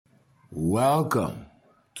Welcome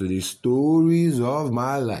to the stories of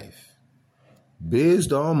my life,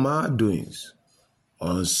 based on my doings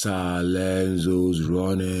on Salenzo's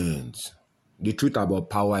run-ins. The truth about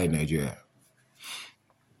power in Nigeria.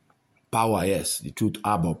 Power, yes, the truth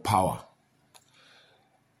about power.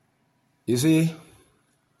 You see,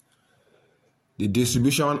 the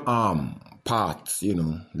distribution arm part,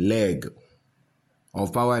 leg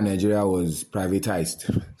of power in Nigeria was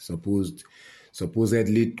privatized,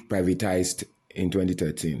 supposedly privatized in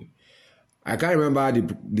 2013. I can't remember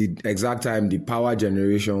the exact time the power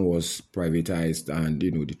generation was privatized, and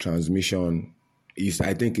the transmission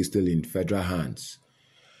I think is still in federal hands.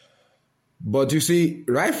 But you see,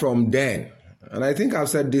 right from then, and I think I've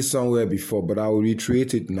said this somewhere before, but I will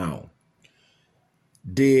reiterate it now.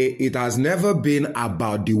 It has never been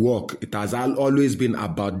about the work. It has always been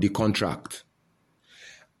about the contract.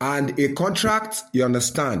 And a contract, you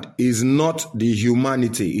understand, is not the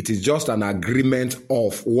humanity. It is just an agreement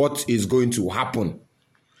of what is going to happen.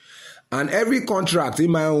 And every contract, in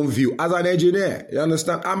my own view, as an engineer, you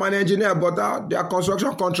understand, I'm an engineer, but there are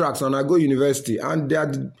construction contracts, and I go university, and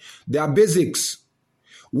there are basics.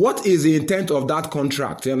 What is the intent of that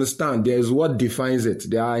contract? You understand? There is what defines it.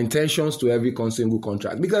 There are intentions to every single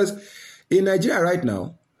contract. Because in Nigeria right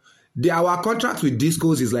now, our contract with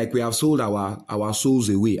discos is like we have sold our souls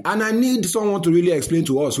away. And I need someone to really explain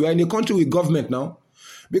to us. We are in a country with government now.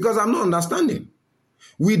 Because I'm not understanding.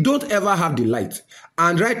 We don't ever have the light.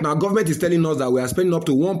 And right now, government is telling us that we are spending up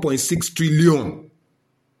to 1.6 trillion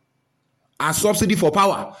as subsidy for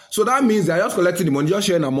power. So that means they are just collecting the money, just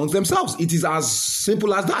sharing amongst themselves. It is as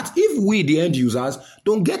simple as that. If we, the end users,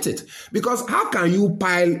 don't get it. Because how can you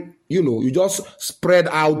pile, you just spread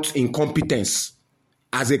out incompetence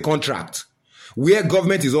as a contract, where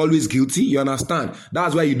government is always guilty, you understand?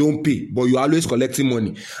 That's why you don't pay, but you're always collecting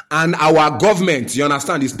money. And our government, you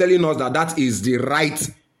understand, is telling us that is the right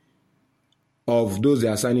of those they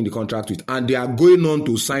are signing the contract with. And they are going on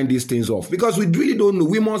to sign these things off. Because we really don't know.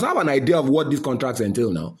 We must have an idea of what these contracts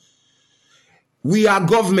entail now. We are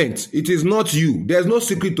government. It is not you. There's no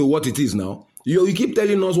secret to what it is now. You keep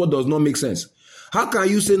telling us what does not make sense. How can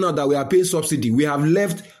you say now that we are paying subsidy? We have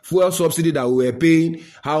left fuel subsidy that we were paying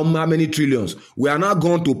how many trillions? We are now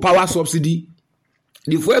gone to power subsidy.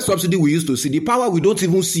 The fuel subsidy we used to see, the power we don't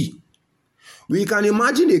even see. We can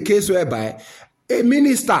imagine a case whereby a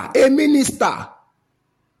minister,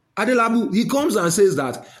 Adelabu, he comes and says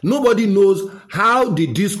that nobody knows how the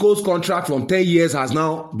disco's contract from 10 years has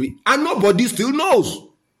now been, and nobody still knows.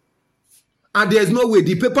 And there's no way,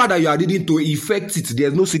 the paper that you are reading to effect it,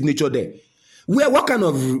 there's no signature there. What kind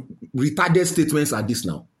of retarded statements are this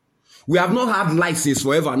now? We have not had license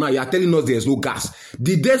forever now. You are telling us there's no gas.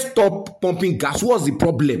 Did they stop pumping gas? What's the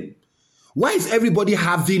problem? Why is everybody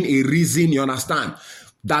having a reason, you understand,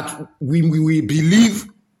 that we believe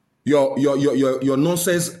your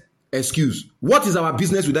nonsense excuse? What is our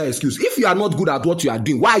business with that excuse? If you are not good at what you are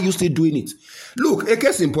doing, why are you still doing it? Look, a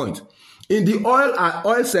case in point. In the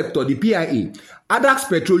oil sector, the PIA, Adax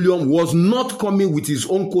Petroleum was not coming with his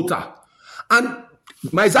own quota. And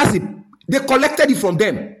Maizasi, they collected it from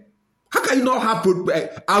them. How can you not have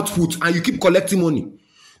output and you keep collecting money?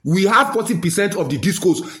 We have 40% of the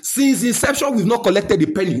discos. Since inception, we've not collected a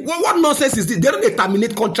penny. What nonsense is this? They don't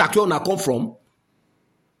terminate contracts where we come from.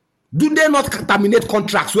 Do they not terminate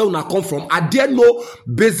contracts where we come from? Are there no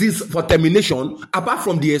basis for termination apart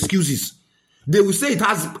from the excuses? They will say it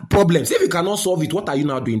has problems. If you cannot solve it, what are you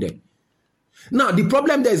now doing there? Now, the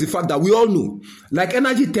problem there is the fact that we all know, like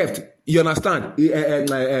energy theft, you understand,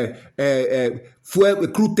 fuel,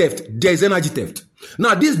 crude theft, there is energy theft.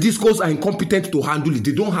 Now, these discos are incompetent to handle it.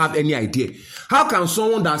 They don't have any idea. How can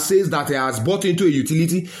someone that says that he has bought into a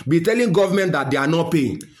utility be telling government that they are not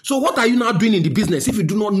paying? So what are you now doing in the business if you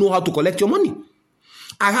do not know how to collect your money?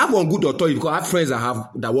 I have one good authority because I have friends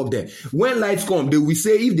that work there. When lights come, they will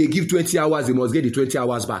say if they give 20 hours, they must get the 20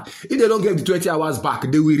 hours back. If they don't get the 20 hours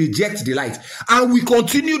back, they will reject the light. And we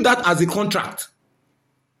continue that as a contract.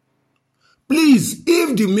 Please,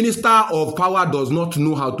 if the Minister of Power does not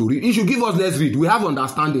know how to read, he should give us let's read. We have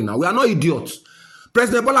understanding now. We are not idiots.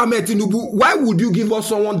 President Bola Ahmed Tinubu, why would you give us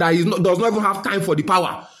someone that does not even have time for the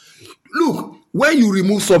power? Look, when you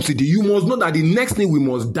remove subsidy, you must know that the next thing we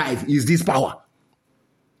must dive is this power.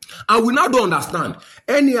 And we now don't understand.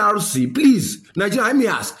 NERC, please, Nigeria,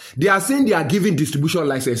 MEAS, they are saying they are giving distribution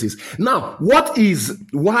licenses. Now, how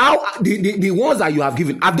the ones that you have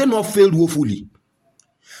given, have they not failed woefully?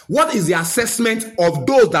 What is the assessment of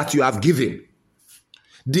those that you have given?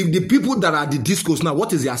 The people that are the discos now,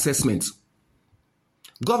 what is the assessment?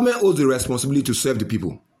 Government owes the responsibility to serve the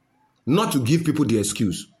people, not to give people the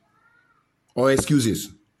excuse or excuses.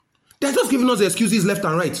 They're just giving us excuses left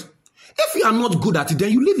and right. If you are not good at it,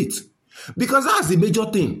 then you leave it. Because that's the major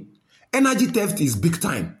thing. Energy theft is big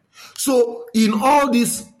time. So in all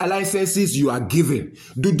these licenses you are given,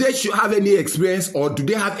 do they have any experience or do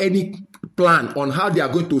they have any plan on how they are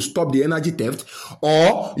going to stop the energy theft?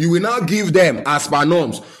 Or you will now give them, as per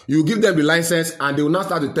norms, you give them the license and they will now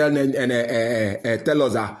start to tell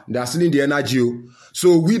us that they are stealing the energy.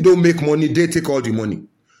 So we don't make money, they take all the money.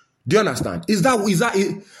 Do you understand? Is that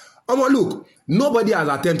it? Look, nobody has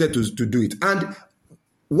attempted to do it. And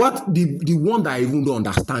what the one that I even don't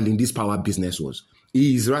understand in this power business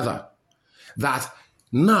is rather that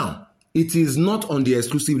now it is not on the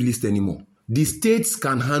exclusive list anymore. The states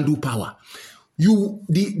can handle power.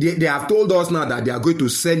 They have told us now that they are going to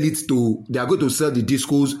sell the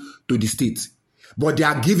discos to the states. But they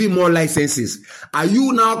are giving more licenses. Are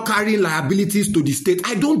you now carrying liabilities to the state?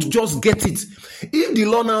 I don't just get it. If the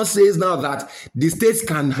law now says now that the states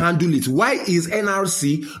can handle it, why is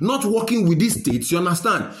NRC not working with these states, you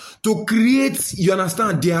understand, to create, you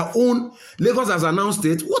understand, their own? Lagos has announced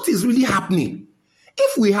it. What is really happening?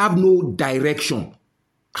 If we have no direction,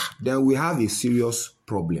 then we have a serious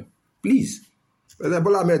problem. Please, we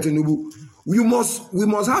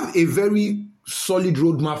must have a very solid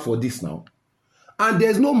roadmap for this now. And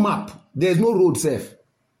there's no map. There's no road safe.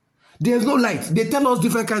 There's no light. They tell us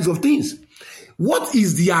different kinds of things. What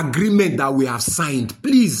is the agreement that we have signed?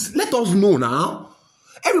 Please, let us know now.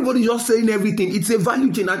 Everybody just saying everything. It's a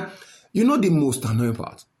value chain. And you know the most annoying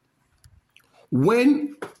part?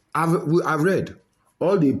 When I've read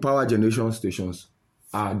all the power generation stations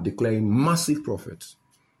are declaring massive profits.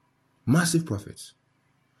 Massive profits.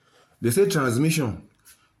 They say transmission,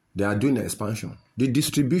 they are doing expansion. The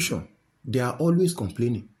distribution, they are always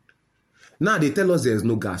complaining. Now they tell us there is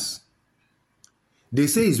no gas. They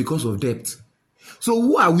say it's because of debt. So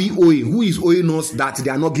who are we owing? Who is owing us that they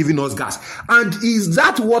are not giving us gas? And is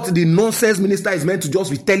that what the nonsense minister is meant to just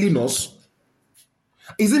be telling us?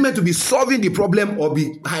 Is it meant to be solving the problem or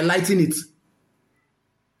be highlighting it?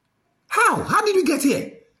 How? How did we get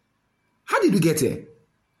here? How did we get here?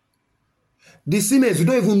 The Siemens, we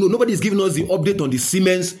don't even know. Nobody is giving us the update on the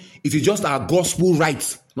Siemens. It is just our gospel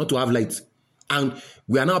right not to have light. And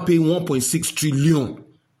we are now paying 1.6 trillion.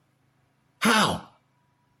 How?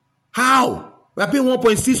 How? We are paying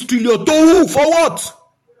 1.6 trillion to who? For what?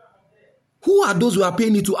 Who are those who are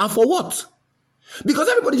paying it to and for what? Because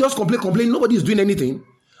everybody just complain. Nobody is doing anything.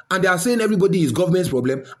 And they are saying everybody is government's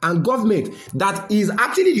problem. And government that is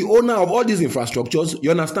actually the owner of all these infrastructures,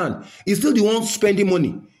 you understand, is still the one spending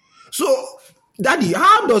money. So, Daddy,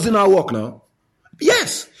 how does it now work now?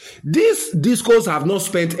 Yes, these discos have not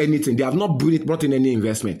spent anything. They have not brought in any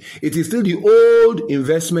investment. It is still the old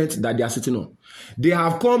investment that they are sitting on. They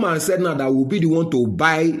have come and said now that we'll be the one to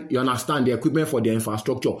buy, you understand, the equipment for their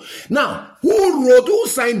infrastructure. Now, who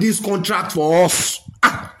signed this contract for us?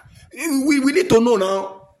 We need to know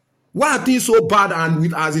now. Why are things so bad and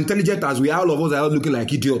with as intelligent as we are, all of us are looking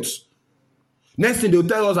like idiots? Next thing they'll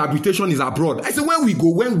tell us arbitration is abroad. I say, when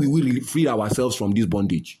we will free ourselves from this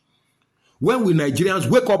bondage? When will Nigerians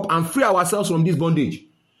wake up and free ourselves from this bondage?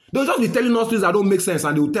 They'll just be telling us things that don't make sense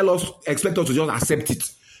and they'll expect us to just accept it.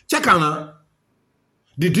 Check out now.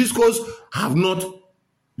 The discos have not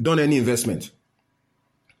done any investment.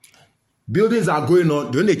 Buildings are going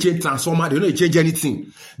on. They don't change transformer. They don't change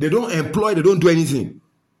anything. They don't employ. They don't do anything.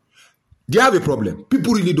 They have a problem.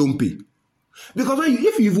 People really don't pay. Because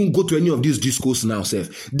if you even go to any of these discos now,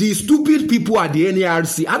 the stupid people at the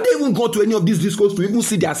NARC, have they even gone to any of these discos to even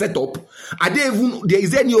see their setup?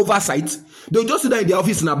 Is there any oversight? They'll just sit there in their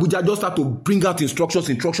office in Abuja, just start to bring out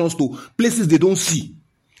instructions to places they don't see.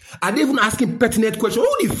 Are they even asking pertinent questions?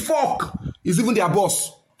 Who the fuck is even their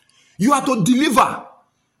boss? You are to deliver.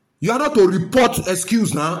 You are not to report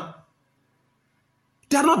excuse now.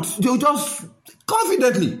 They'll just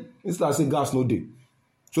confidently. Instead of say gas no day.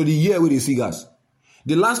 So the year where they see gas.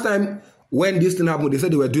 The last time when this thing happened, they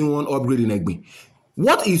said they were doing one upgrade in Egbe.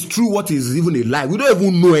 What is true? What is even a lie? We don't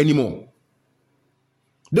even know anymore.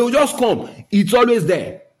 They will just come. It's always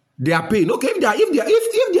there. They are paying. Okay,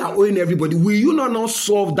 if they are owing everybody, will you not now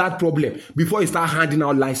solve that problem before you start handing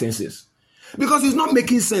out licenses? Because it's not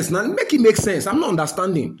making sense. Now make it make sense. I'm not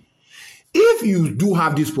understanding. If you do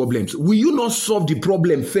have these problems, will you not solve the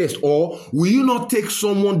problem first, or will you not take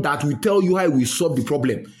someone that will tell you how we solve the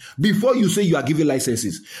problem before you say you are giving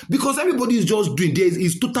licenses? Because everybody is just doing this.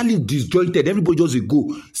 It's totally disjointed. Everybody just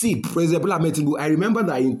go. See, President Bola Ahmed Tinubu, I remember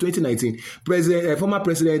that in 2019, former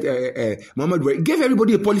President Muhammadu Buhari gave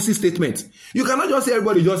everybody a policy statement. You cannot just say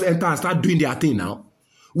everybody just enter and start doing their thing now.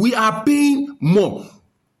 We are paying more.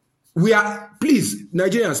 we are, please,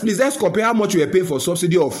 Nigerians, please, let's compare how much we are paying for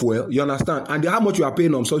subsidy of fuel, you understand, and how much we are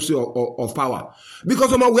paying on subsidy of power.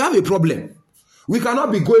 Because we have a problem. We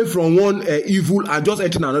cannot be going from one evil and just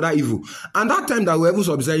entering another evil. And that time that we were even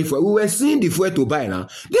subsidizing fuel, we were seeing the fuel to buy now.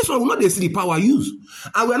 This one, we not see the power use.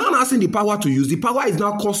 And we are not asking the power to use. The power is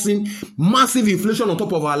now causing massive inflation on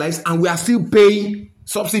top of our lives, and we are still paying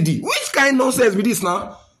subsidy. Which kind of nonsense with this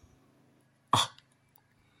now?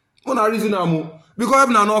 Because if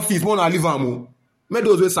na no fees, more na leave am. Make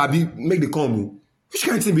those wey sabi make the come. Which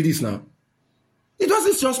kind of thing be this now? It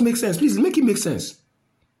doesn't just make sense. Please make it make sense.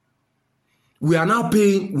 We are now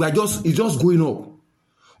paying. It's just going up.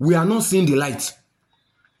 We are not seeing the light,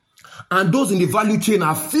 and those in the value chain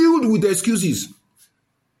are filled with excuses.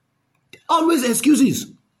 Always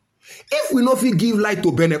excuses. If we not fit give light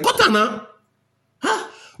to Benin,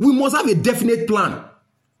 we must have a definite plan.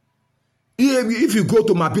 If you go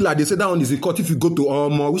to Mapila, they say that one is a court. If you go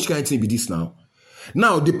to which kind of thing be this now?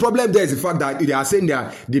 Now, the problem there is the fact that they are saying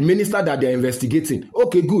that the minister that they are investigating.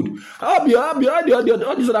 Okay, good. All these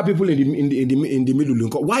other people in the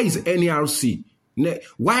middle. Why is NERC?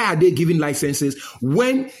 Why are they giving licenses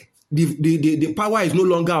when the power is no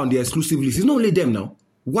longer on the exclusive list? It's not only them now.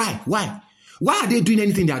 Why? Why are they doing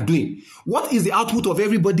anything they are doing? What is the output of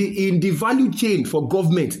everybody in the value chain for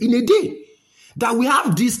government in a day? That we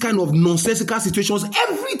have these kind of nonsensical situations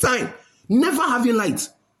every time, never having light,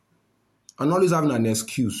 and always having an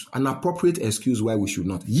excuse, an appropriate excuse why we should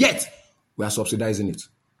not. Yet, we are subsidizing it.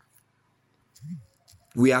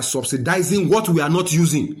 We are subsidizing what we are not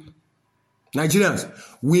using. Nigerians,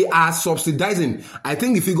 we are subsidizing. I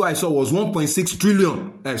think the figure I saw was 1.6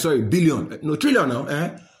 trillion. Billion. No, trillion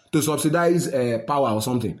now. To subsidize power or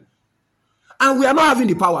something. And we are not having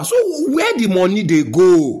the power. So where the money they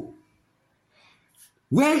go?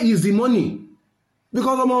 Where is the money?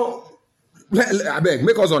 Because I beg,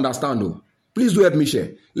 make us understand though. Please do help me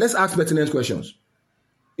share. Let's ask pertinent questions.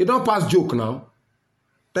 You don't pass joke now.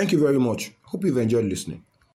 Thank you very much. Hope you've enjoyed listening.